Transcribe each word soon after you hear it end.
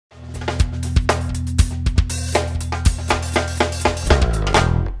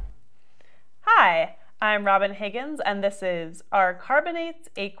I'm Robin Higgins, and this is our Carbonates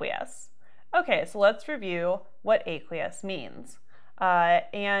Aqueous. Okay, so let's review what aqueous means.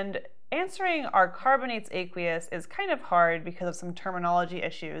 And answering our Carbonates Aqueous is kind of hard because of some terminology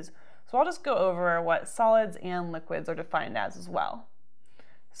issues, so I'll just go over what solids and liquids are defined as well.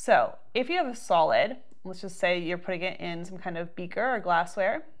 So if you have a solid, let's just say you're putting it in some kind of beaker or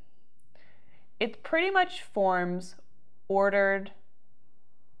glassware, it pretty much forms ordered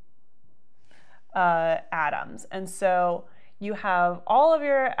atoms. And so you have all of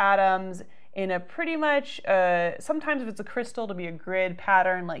your atoms in a pretty much, sometimes if it's a crystal, to be a grid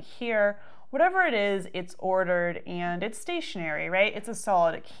pattern like here. Whatever it is, it's ordered and it's stationary, right? It's a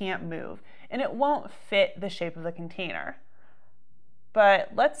solid, it can't move, and it won't fit the shape of the container. But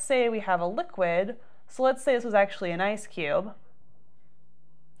let's say we have a liquid, so let's say this was actually an ice cube.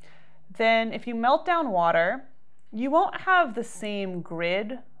 Then if you melt down water, you won't have the same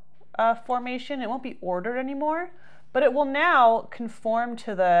grid formation. It won't be ordered anymore, but it will now conform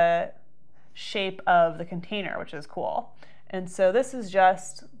to the shape of the container, which is cool. And so this is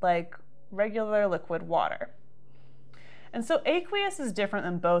just like regular liquid water. And so aqueous is different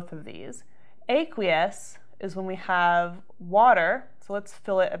than both of these. Aqueous is when we have water, so let's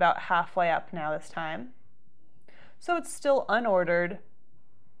fill it about halfway up now this time. So it's still unordered,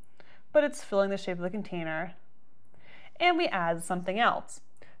 but it's filling the shape of the container. And we add something else.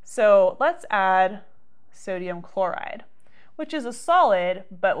 So let's add sodium chloride, which is a solid,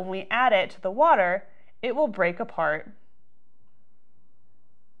 but when we add it to the water, it will break apart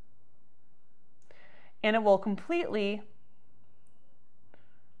and it will completely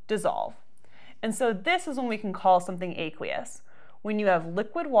dissolve. And so this is when we can call something aqueous. When you have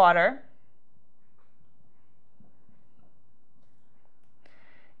liquid water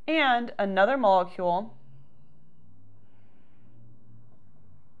and another molecule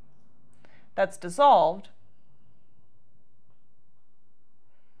that's dissolved,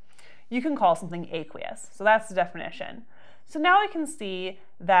 you can call something aqueous. So that's the definition. So now we can see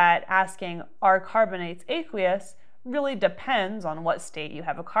that asking, are carbonates aqueous, really depends on what state you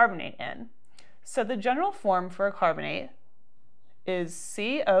have a carbonate in. So the general form for a carbonate is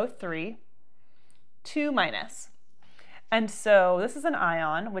CO3 2-. And so this is an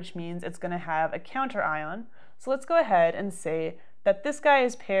ion, which means it's going to have a counter ion. So let's go ahead and say that this guy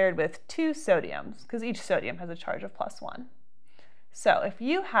is paired with 2 sodiums, because each sodium has a charge of +1. So if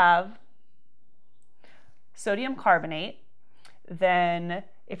you have sodium carbonate, then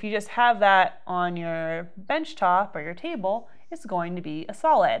if you just have that on your bench top or your table, it's going to be a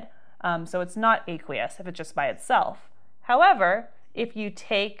solid. So it's not aqueous if it's just by itself. However, if you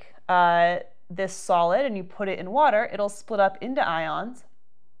take this solid and you put it in water, it'll split up into ions.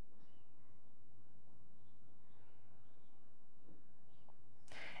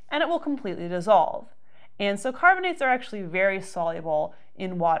 And it will completely dissolve. And so carbonates are actually very soluble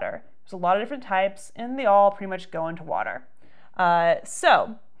in water. There's a lot of different types, and they all pretty much go into water. If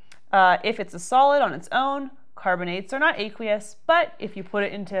it's a solid on its own, carbonates are not aqueous, but if you put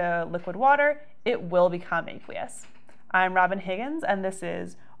it into liquid water, it will become aqueous. I'm Robin Higgins, and this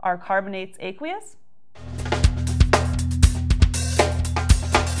is our Carbonates Aqueous.